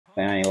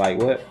They ain't like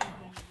what?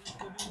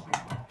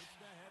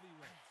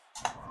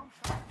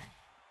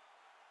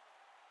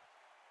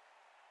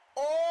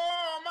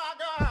 Oh my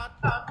God!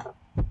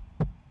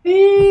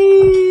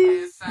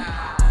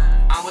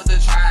 I'm with the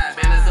tribe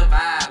and it's a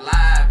vibe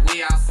live.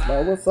 We outside.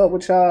 Bro, what's up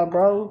with y'all,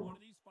 bro?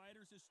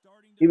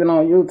 Even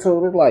on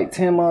YouTube, it's like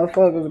 10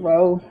 motherfuckers,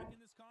 bro.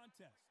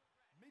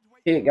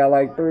 It got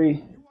like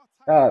 3.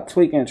 Y'all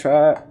tweaking,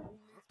 tribe.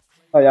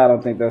 Oh, y'all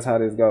don't think that's how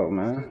this go,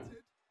 man?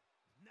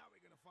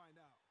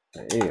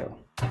 Hell.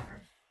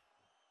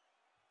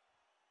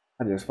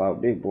 I just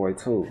fought Big Boy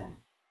too.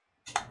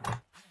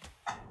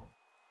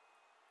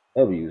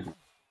 W's.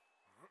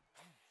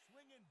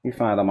 You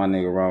find out my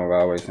nigga wrong, I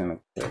always in the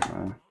clip,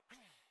 man.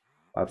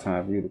 About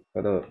time for you to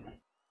cut up.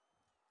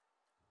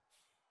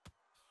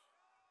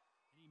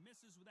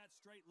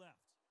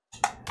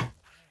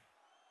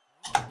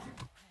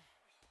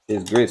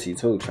 It's Gritty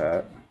too,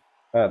 Chad.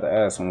 I had to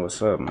ask him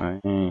what's up,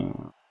 man.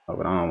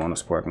 But I don't want to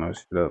spark no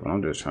shit up.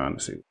 I'm just trying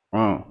to see what's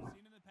wrong.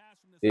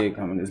 Big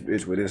coming this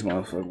bitch with this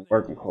motherfucking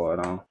working card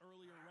on.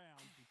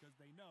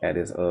 Had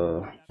his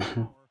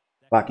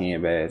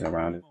lock-in badge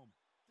around it.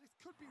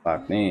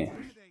 Locked in.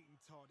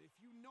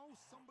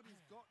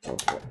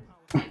 Okay.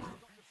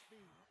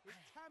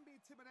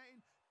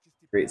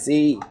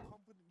 Gritty.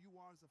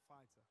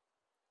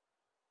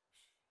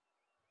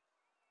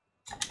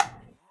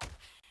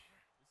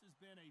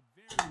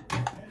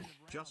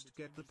 Just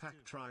get the pack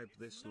tribe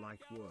this like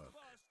work.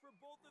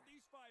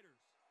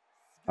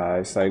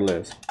 Alright, say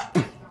less.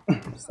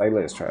 Say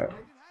less, tribe.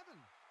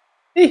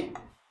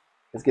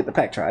 Let's get the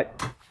pack tribe.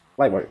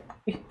 Light work.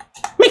 Make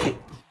it!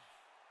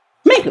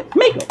 Make it!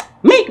 Make it!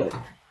 Make it!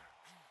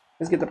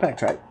 Let's get the pack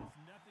tribe.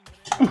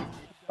 That's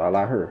all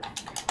I heard.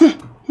 Turn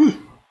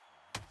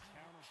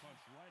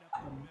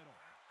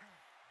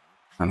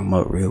them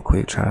up real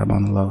quick, tribe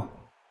on the low.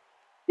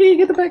 Yeah,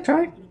 get the pack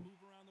tribe.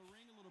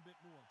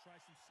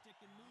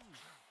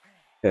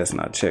 That's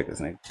not checkers,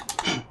 nigga.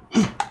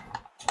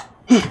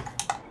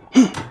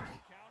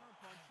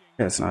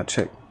 That's not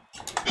check.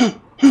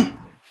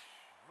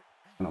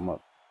 I'm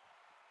up.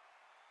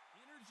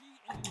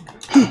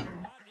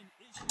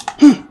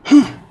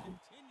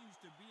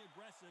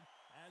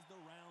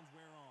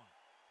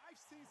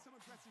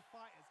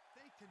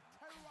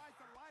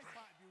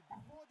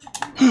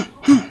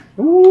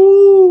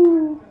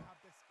 Ooh.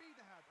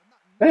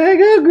 Hey,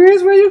 good,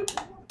 Grizz.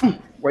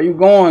 Where you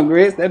going,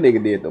 Grizz? That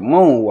nigga did the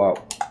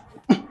moonwalk.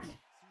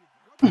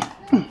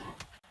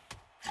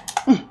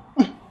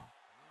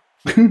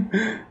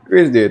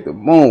 Chris did the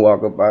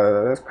moonwalk up out of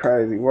there. That's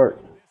crazy work.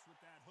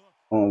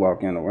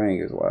 Moonwalk in the ring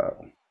is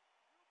wild.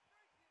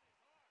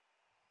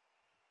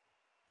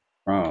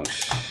 Wrong.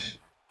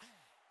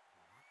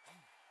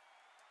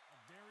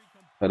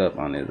 Put up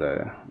on his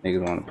ass.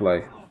 Niggas want to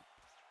play.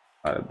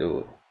 How to do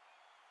it.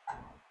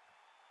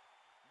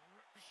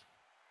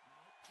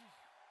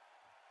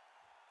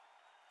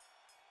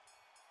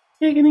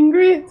 Chicken and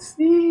grits.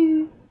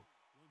 Yeah.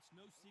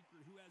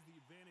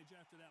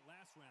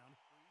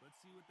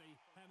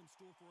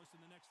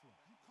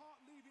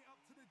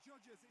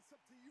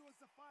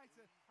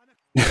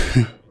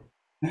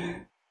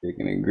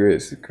 Chicken and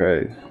grits is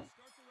crazy.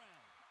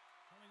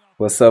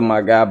 What's up,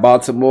 my guy?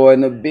 Baltimore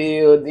in the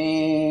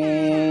building.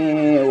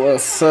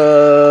 What's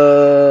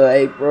up,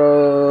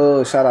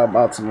 April? Shout out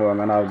Baltimore,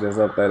 man. I was just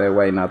up there that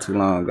way not too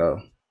long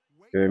ago.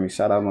 You hear me?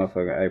 Shout out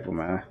motherfucking April,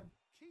 man.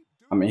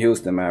 I'm in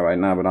Houston, man, right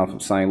now, but I'm from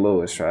St.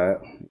 Louis,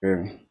 tribe. You hear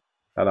me?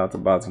 Shout out to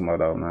Baltimore,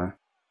 though, man.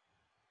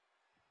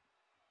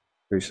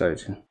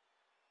 Appreciate you.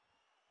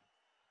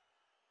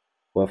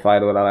 What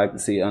fighter would I like to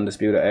see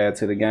Undisputed add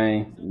to the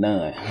game?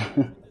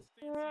 None.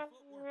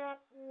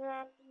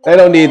 They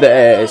don't need to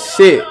add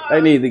shit. They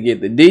need to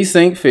get the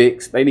desync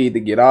fixed. They need to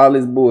get all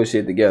this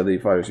bullshit together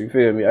first. You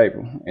feel me,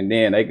 April? And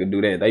then they could do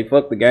that. They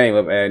fucked the game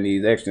up adding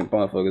these extra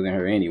motherfuckers in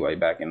here anyway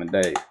back in the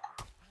day.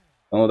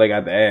 When they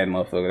got to add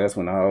motherfucker, that's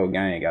when the whole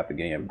game got the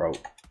game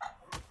broke.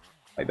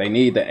 Like they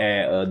need to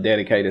add a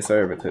dedicated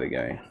server to the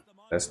game.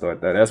 Let's start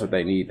that. That's what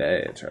they need to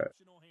add, try.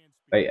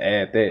 They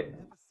add that.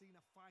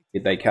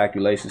 Get their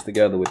calculations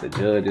together with the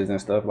judges and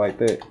stuff like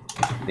that.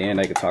 Then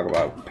they could talk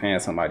about paying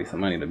somebody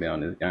some money to be on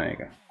this game.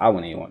 I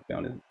wouldn't even want to be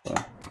on this.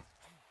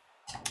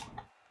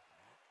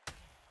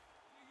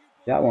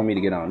 Y'all want me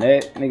to get on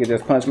that? Nigga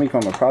just punched me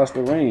from across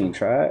the ring,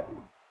 try.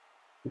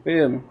 You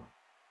feel me?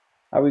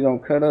 How we gonna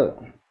cut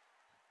up?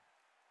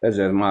 That's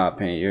just my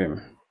opinion, you hear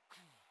me?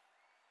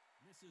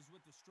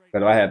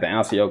 But if I had to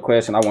answer your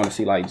question, I want to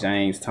see like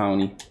James,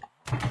 Tony.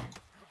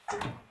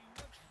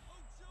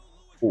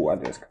 Ooh, I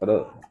just cut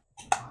up.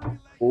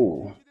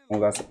 Ooh,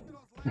 soon as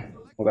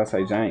I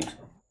say James.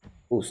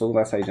 Ooh, soon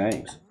as I say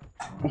James.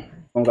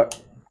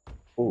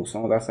 Ooh,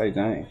 soon as I say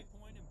James.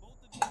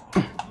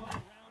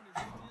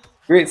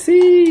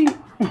 Gritzy!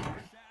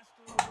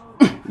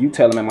 You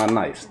tell him am I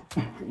nice?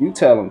 You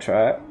tell him,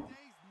 tribe.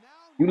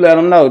 You let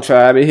him know,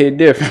 tribe. It hit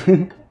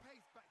different.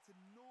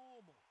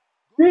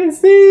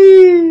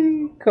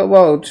 Gritzy! Come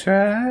on,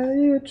 tribe.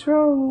 You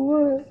troll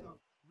what?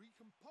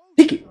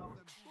 Pick it.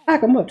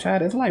 Back him up,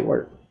 tribe. That's light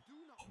work.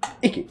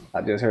 Icky.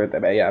 I just heard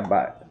that AI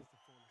bot.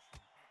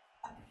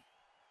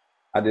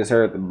 I just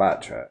heard the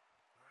bot trap.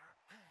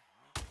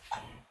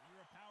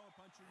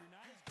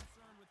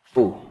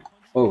 Ooh.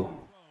 Ooh.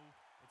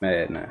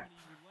 Mad now.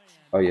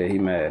 Oh yeah, he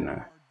mad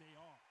now.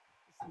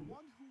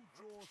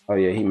 Oh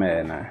yeah, he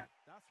mad now.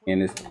 He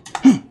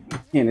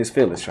in his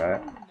feelings,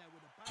 tribe.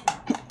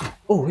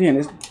 Oh, he in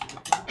his.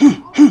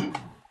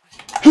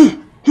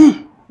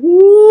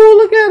 Ooh,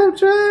 look at him,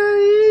 Trey.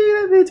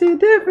 That bitch is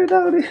different,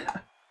 don't he?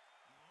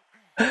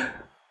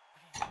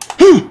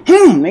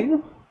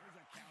 Nigga.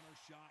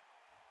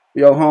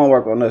 Yo,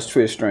 homework on us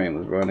Twitch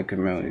streamers, bro, in the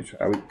community.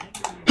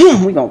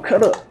 We gonna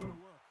cut up.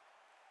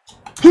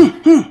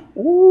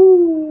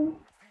 Ooh.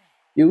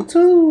 You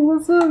too.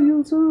 What's up,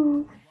 you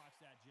too?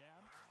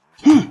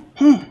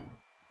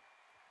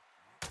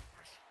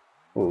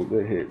 Oh,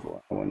 good hit, boy.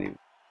 I wasn't even.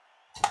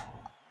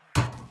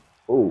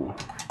 Ooh.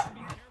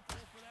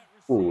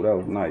 Ooh, that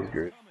was nice,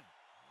 girl.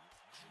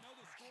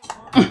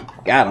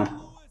 Got him.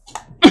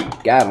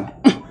 Got him.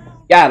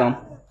 Got him.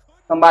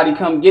 Somebody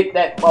come get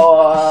that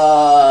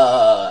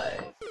boy.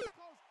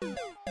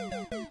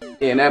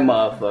 And that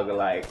motherfucker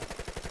like,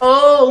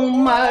 oh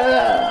my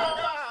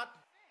God.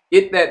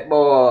 Get that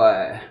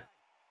boy.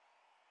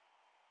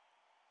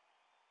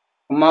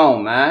 Come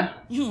on, man.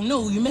 You don't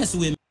know who you messing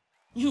with.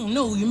 You don't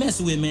know who you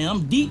messing with, man.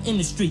 I'm deep in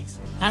the streets.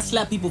 I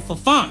slap people for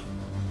fun.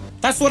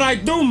 That's what I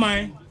do,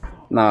 man.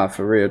 Nah,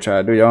 for real,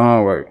 try to do your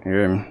homework. You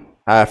hear me?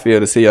 How I feel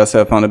to see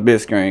yourself on the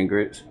big screen,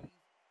 Grits.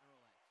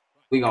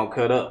 We gonna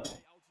cut up.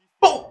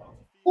 Boom!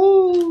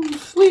 Ooh,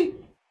 sweet.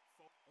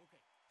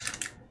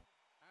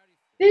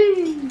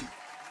 Eee.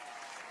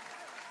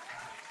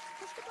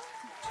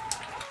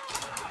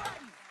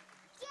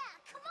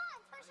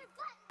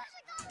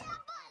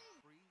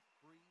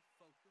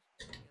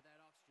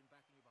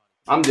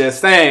 I'm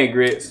just saying,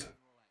 Grits.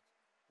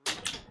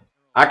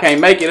 I can't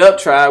make it up,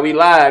 try. We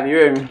live, you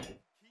hear me?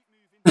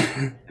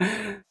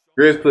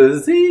 Grits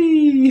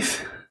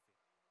pussies.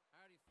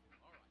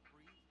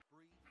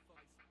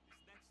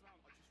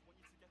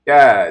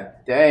 God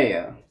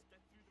damn.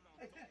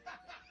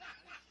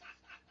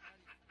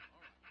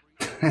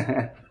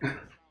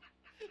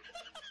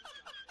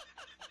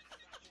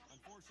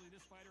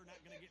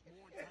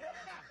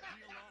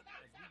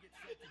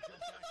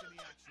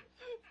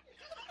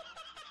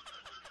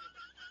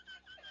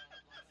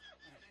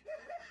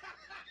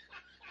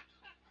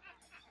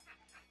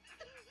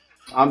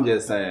 I'm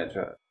just saying,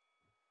 Chuck.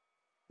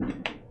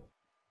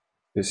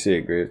 This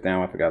shit, Grits.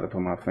 Damn, I forgot to put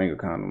my finger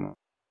condom on.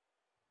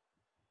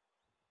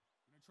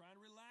 Try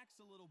and relax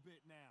a little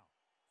bit now.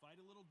 Fight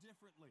a little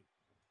differently.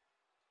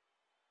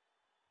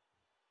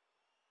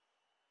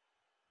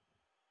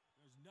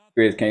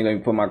 Grits, can't let me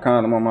put my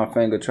condom on my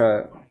finger, try.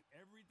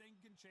 Everything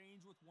can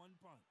change with one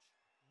punch.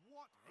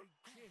 What a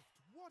gift.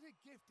 What a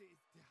gift it is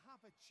to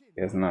have a chin.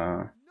 Yes,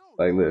 nah.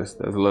 Like this.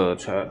 That's love,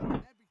 chat.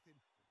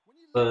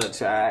 Love,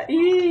 chat.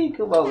 Eee,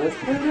 come on, let's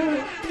do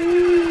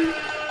it.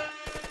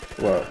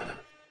 What?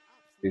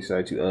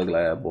 Appreciate you, ugly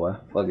ass boy.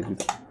 Fuck is he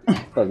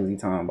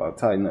talking about?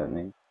 Tighten up,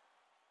 nigga.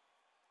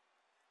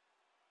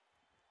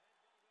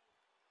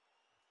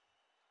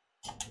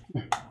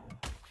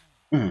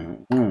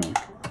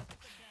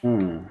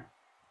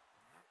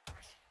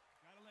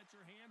 Gotta let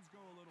your hands go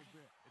a little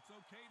bit. It's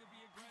okay to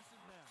be aggressive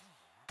now.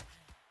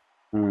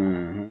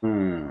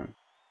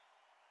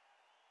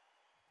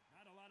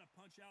 Not a lot of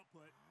punch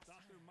output.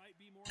 Thought there might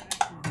be more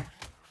action.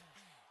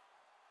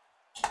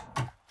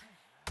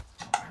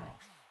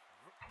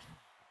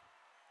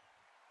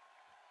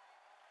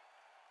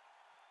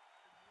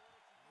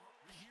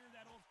 You hear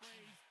that old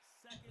phrase,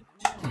 second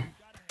wind. You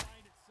gotta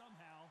find it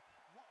somehow.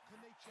 What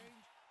can they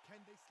change? Can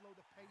they slow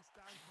the pace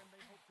down? Can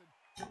they hope to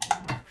get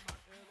them out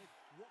early?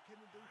 What can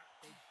they do?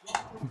 They've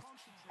got to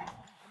concentrate on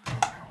the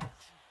pace.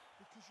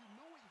 Because you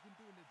know what you can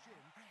do in the gym,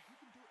 you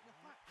can do it in the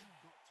fight. You've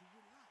got to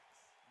relax.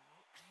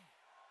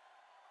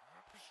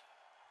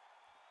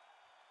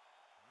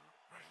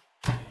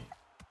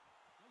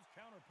 Those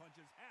counter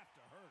punches have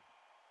to hurt.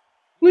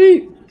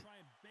 Sweet.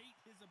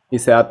 He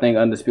said, I think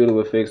Undisputed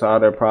will fix all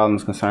their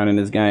problems concerning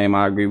this game.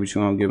 I agree with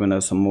you on giving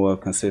us some more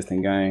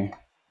consistent game.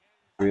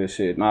 Real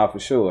shit. Nah, for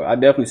sure. I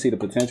definitely see the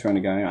potential in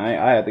the game.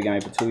 I had the game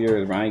for 2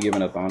 years, but I ain't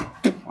giving up on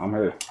it. I'm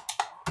here.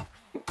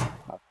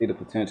 I see the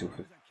potential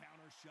for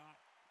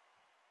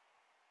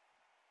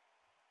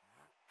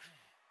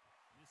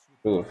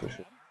sure, for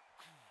sure.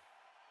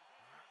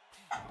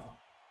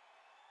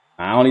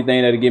 The only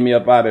thing that'll get me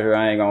up out of here,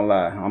 I ain't gonna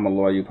lie. I'm a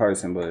loyal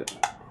person, but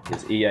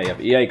it's EA. If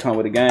EA come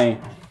with a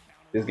game,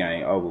 this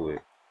game over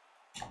with.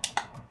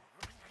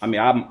 I mean,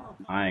 I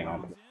ain't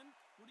gonna.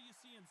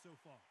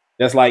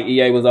 Just like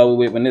EA was over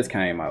with when this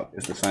came out.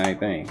 It's the same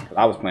thing.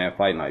 I was playing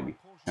Fight Night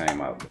before it came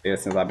out. Ever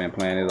since I've been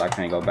playing this, I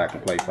can't go back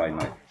and play Fight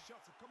Night.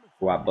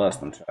 Oh, I bust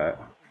him, tried.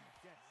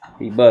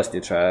 He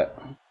busted, tried.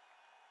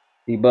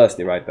 He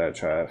busted right there,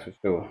 tried, for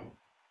sure.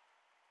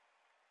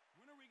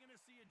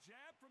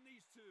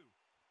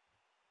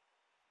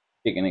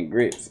 Chicken and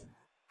grits.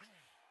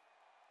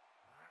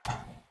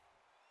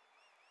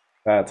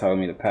 God told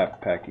me to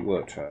pack you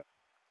up, tried.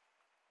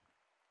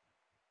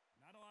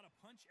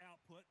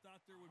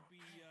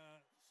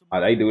 Oh,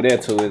 they do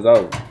that too. It's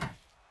over.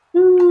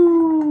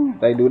 Woo.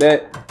 They do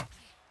that.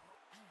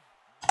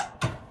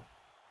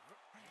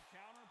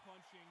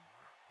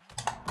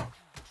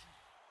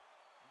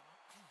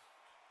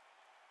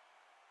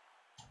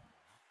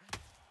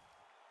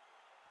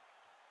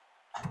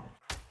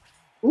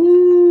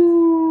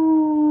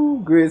 Ooh,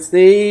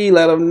 Gritty,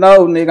 let them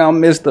know, nigga, I'm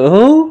Mr.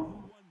 Who?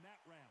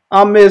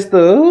 I'm Mr.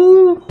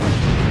 Who?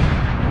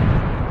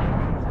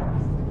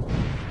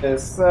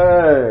 Yes,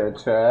 sir,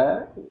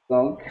 Trap.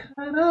 Gonna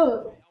cut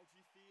up.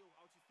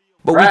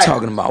 But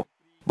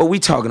we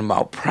talking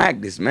about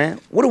practice, man.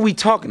 What are we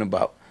talking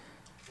about?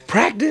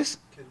 Practice?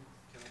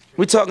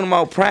 We talking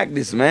about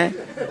practice, man.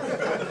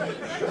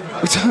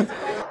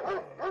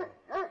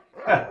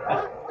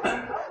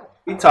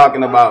 We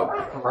talking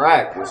about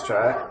practice,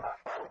 Trap.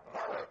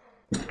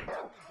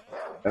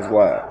 That's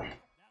why. That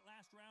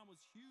last round was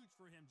huge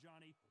for him,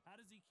 Johnny. How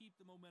does he keep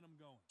the momentum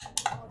going?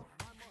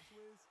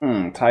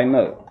 Tighten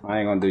up. I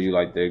ain't gonna do you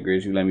like that,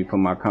 Grizz. You let me put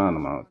my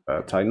condom on.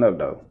 Tighten up,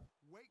 though.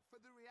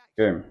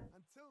 Hear me?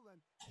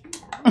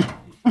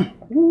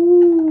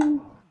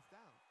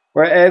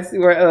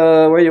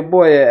 Where your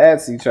boy at,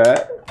 Atsy,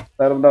 Trap?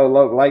 Let him know,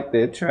 look like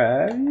that,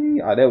 Trap.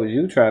 Oh, that was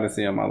you trying to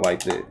see him. I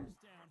like that.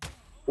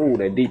 Ooh,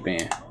 that deep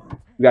end.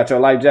 You got your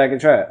life jacket,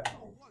 Trap?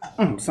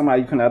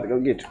 Somebody finna have to go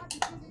get you.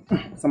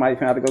 Somebody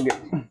finna have to go get.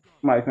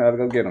 Somebody finna have to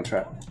go get him,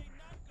 Trap.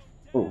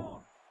 Ooh.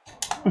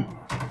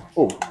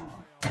 Ooh.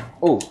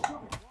 Ooh.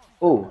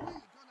 Ooh.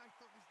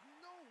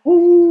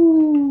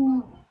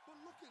 Ooh.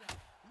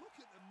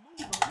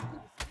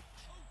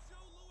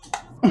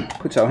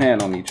 Put your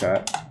hand on me,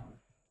 Trap.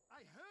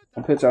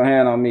 Don't put your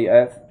hand on me, Gritty.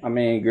 But he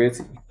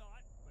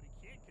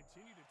can't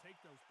continue to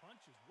take those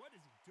punches. What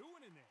is he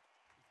doing in there?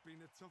 It's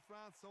been a tough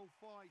round so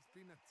far. It's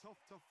been a tough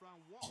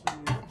round. What? How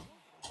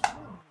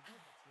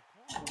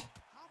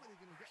are they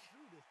going to get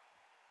through this?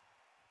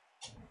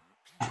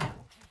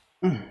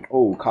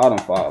 Oh, caught him,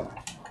 father.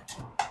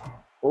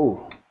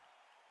 Oh.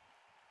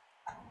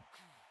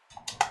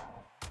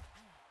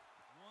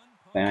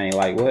 They ain't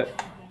like what?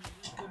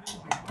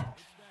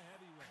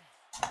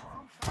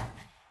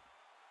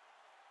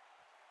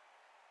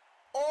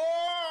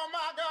 Oh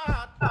my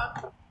God!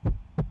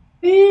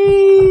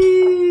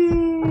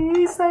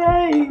 He say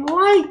I ain't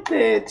like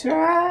that,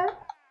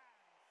 Trap.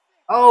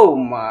 Oh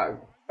my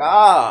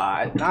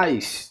God.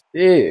 Nice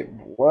shit,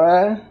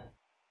 boy.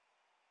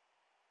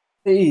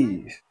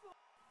 Jeez.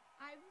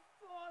 I've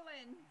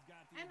fallen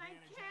and I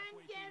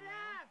can't get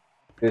up.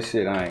 This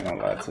shit, I ain't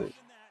gonna lie to you.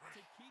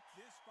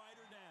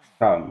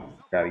 Problem.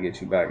 Gotta get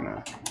you back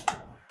now.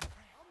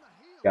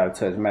 Gotta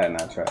touch Matt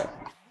now, Trap.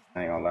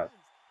 I ain't gonna lie.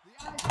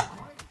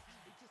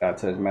 Gotta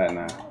touch Matt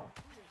now.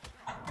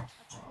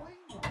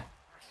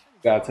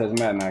 Gotta touch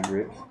Matt now,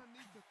 Grits.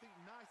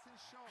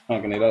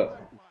 Hunking it up.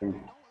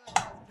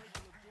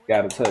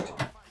 Gotta touch it.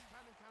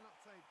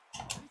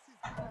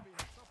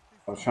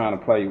 I was trying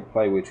to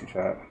play with you,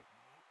 Trap.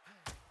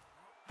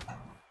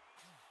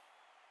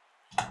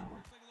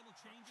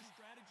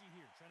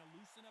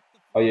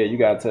 Oh yeah, you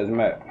gotta touch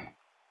Matt.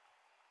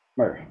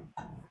 Murray.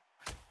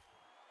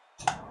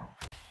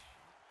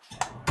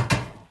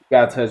 You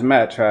gotta touch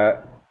Matt,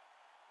 Trap.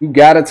 You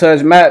gotta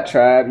touch Matt,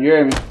 Trap. You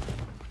hear me?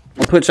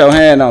 Put your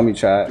hand on me,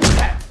 Trap. You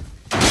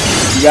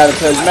gotta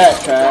touch Matt,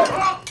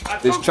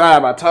 Trap. This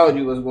Tribe, I told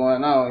you what's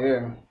going on, you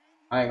hear me?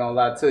 I ain't gonna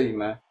lie to you,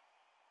 man.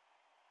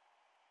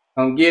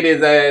 Come get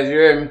his ass, you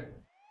hear me?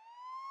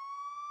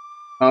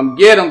 Come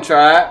get him,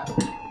 Tribe.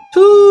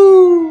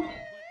 Woo!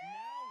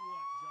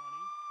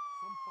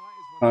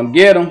 Come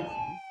get him.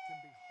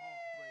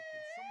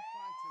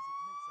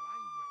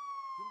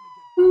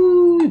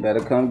 Ooh, you better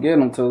come get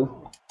him too.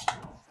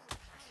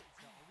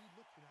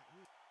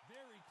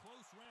 Very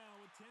close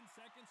round with 10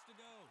 seconds to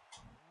go.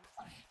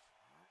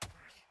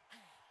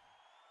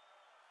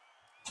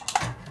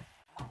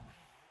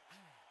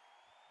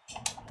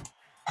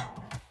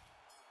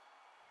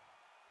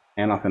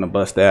 And I'm finna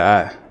bust that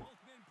eye.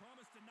 Both men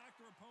promised to knock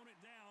their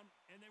opponent down,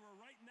 and they were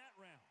right in that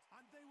round.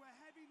 And they were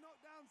heavy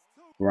knockdowns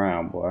too.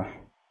 Round, boy.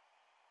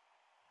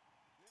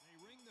 They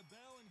ring the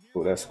bell, and here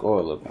Ooh, that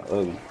score looking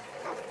ugly.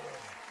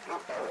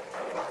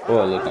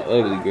 Score looking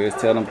ugly, Grizz.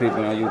 Tell them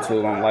people on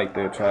YouTube I'm like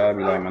that, Tribe.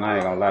 Be like, man, I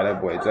ain't gonna lie,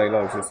 that boy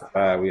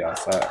JayLocZShowZ, we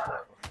outside.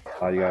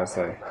 All you gotta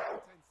say.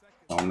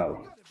 Don't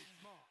know.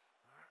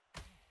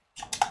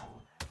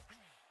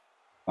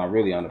 I'm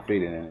really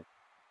undefeated in it.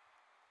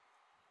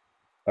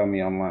 Tell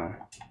me I'm lying.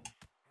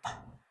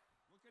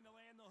 looking to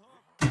land the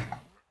hook.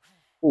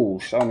 Ooh,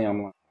 show me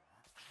I'm lying.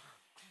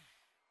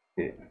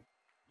 Yeah.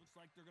 Looks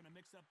like they're going to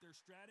mix up their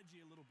strategy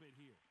a little bit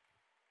here.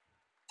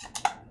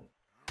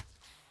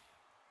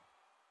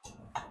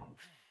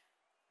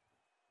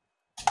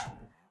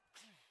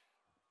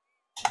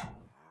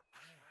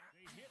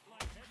 They hit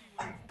like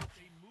heavyweights, but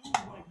they move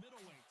like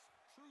middleweights.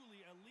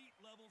 Truly elite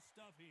level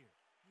stuff here.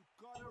 You've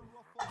got to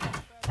ruffle the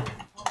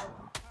feathers, Tom.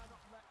 You cannot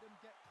let them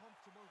get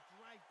comfortable.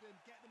 Drag them,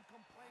 get them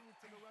complaining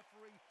to the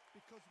referee,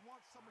 because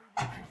once somebody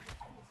reaches the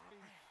full spin,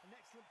 an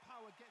excellent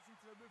power gets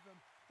into the rhythm,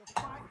 the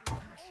fight is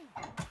over.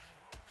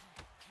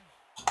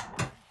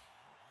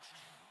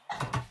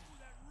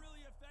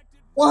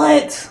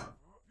 What?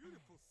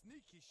 Beautiful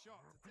sneaky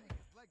shot to take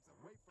his legs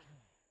away from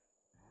him.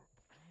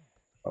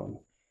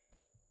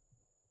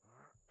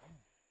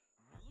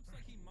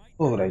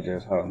 Oh, they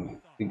just hold me.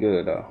 Be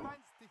good though.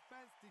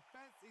 Defense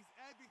is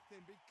everything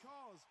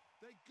because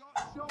they got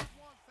shot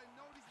once. They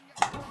know they can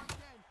get shot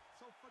again.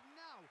 So for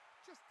now,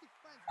 just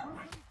defense,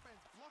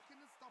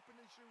 blocking and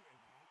stopping and shooting.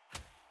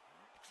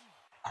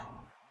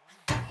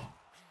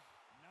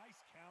 Nice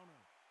counter.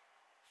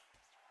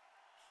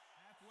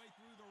 Halfway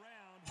through the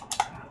round,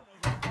 I don't know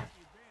who got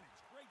the advantage.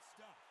 Great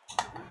stuff.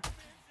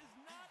 Defense is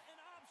not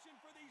an option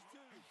for these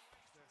two.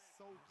 They're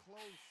so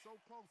close, so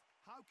close.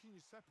 How can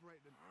you separate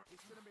them?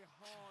 It's going to be a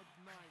hard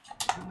night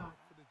tonight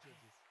for the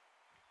judges.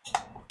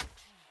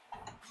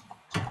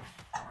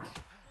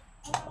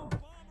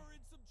 Bomber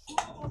in some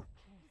trouble.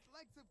 His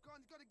legs have gone.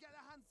 He's got to get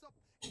their hands up.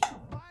 It's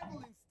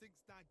survival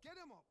instincts now. Get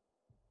him up.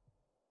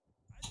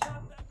 I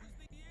thought that was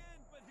the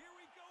end, but here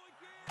we go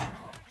again.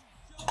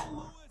 Joe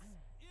Louis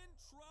in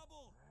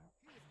trouble.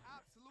 He is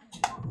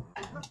absolutely trouble.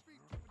 The referee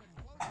keeping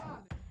a close eye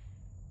on him.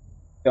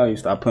 Yo, you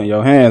stop putting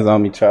your hands on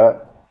me,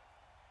 Chad.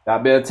 I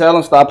better tell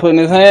him stop putting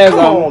his hands on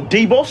me. Come on,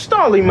 Debo,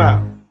 stall him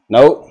out.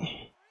 Nope.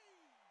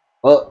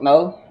 Fuck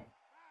no.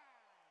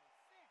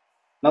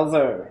 No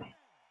sir.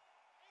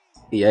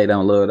 EA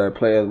don't love their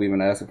players. We've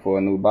been asking for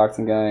a new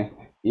boxing game.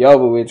 You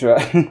over with, try.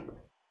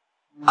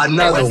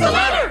 Another one. The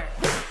ladder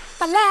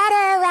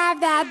of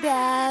the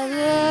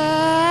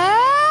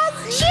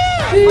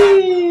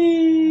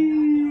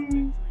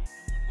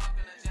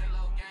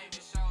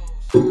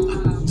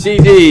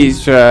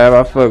GG's, Tribe.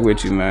 I fuck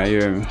with you, man. You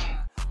hear me?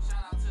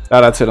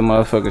 Shout out to the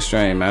motherfucking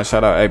stream, man.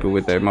 Shout out April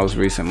with their most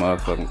recent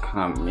motherfucking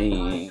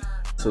comment.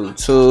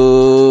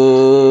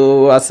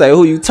 I say,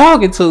 who you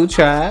talking to,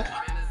 Tribe?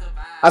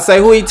 I say,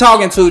 who he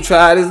talking to,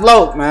 Tribe? It's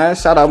Lurkn, man.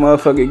 Shout out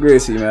motherfucking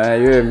Grissy,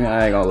 man. You hear me?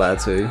 I ain't gonna lie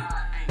to you.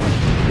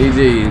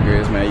 GG's,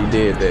 Griss, man. You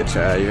did that,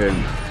 Tribe. You hear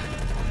me?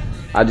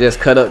 I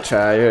just cut up,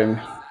 Tribe. You hear me?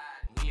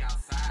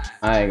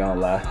 I ain't gonna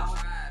lie.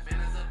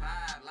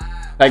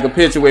 Take a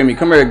picture with me.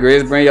 Come here,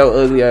 Griss. Bring your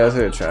ugly ass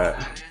here, Tribe.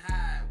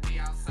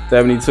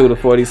 72 to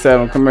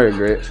 47. Come here,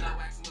 Griss.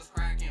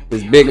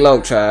 It's Big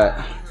Lurkn,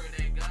 Tribe.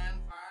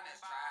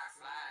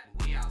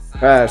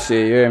 Alright,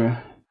 shit, you hear me?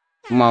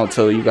 Come on,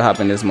 too. You can hop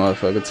in this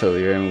motherfucker, too.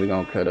 You hear me? We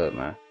gonna cut up,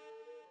 man.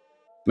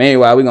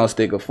 Meanwhile, we gonna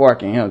stick a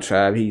fork in him,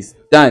 Tribe. He's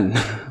done.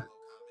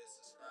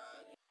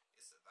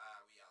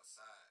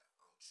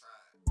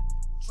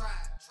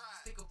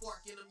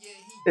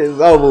 It's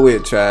over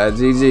with, Tribe.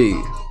 GG.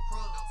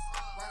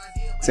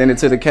 Send it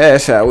to the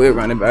cash app. We'll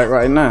run it back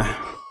right now.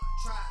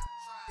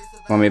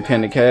 Want me to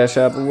pin the cash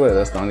app or what?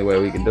 That's the only way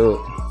we can do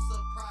it.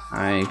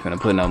 I ain't finna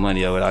put no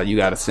money over it. You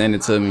gotta send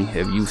it to me.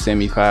 If you send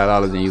me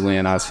 $5 and you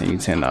win, I'll send you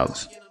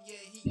 $10.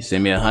 You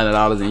send me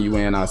 $100 and you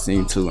win, I'll send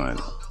you $200.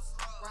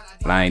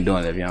 But I ain't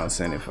doing it if you don't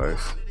send it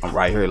first. I'm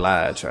right here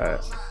live,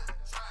 Tribe.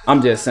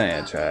 I'm just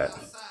saying, Tribe.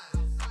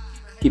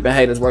 Keeping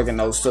haters working,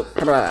 no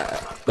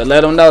surprise. But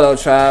let them know though,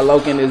 Tribe.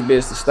 Lurkn this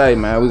bitch to stay,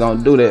 man. We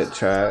gonna do that,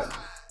 Tribe.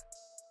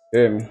 You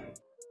hear me?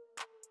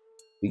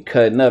 We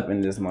cutting up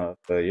in this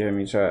motherfucker. You hear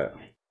me, Tribe?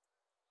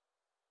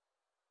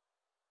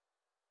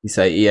 He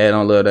say EA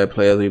don't love their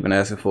players. We've been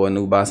asking for a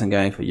new boxing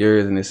game for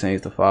years, and it seems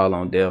to fall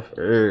on deaf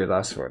ears.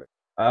 I swear to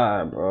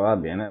God, bro. I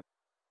been that,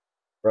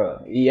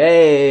 bro.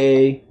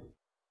 EA,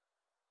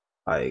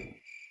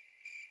 like,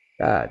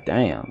 god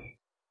damn,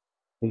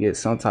 we get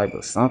some type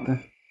of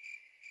something.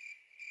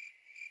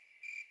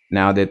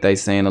 Now that they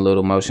seeing a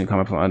little motion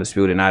coming from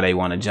Undisputed, now they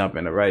want to jump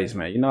in the race,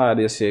 man. You know how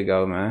this shit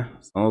go, man.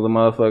 As soon as the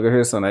motherfucker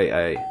hears something,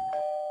 hey,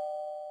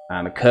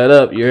 trying to cut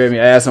up. You hear me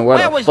asking what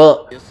the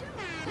fuck?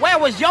 Where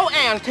was your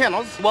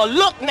antennas? Well,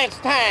 look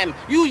next time.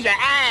 Use your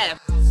eyes.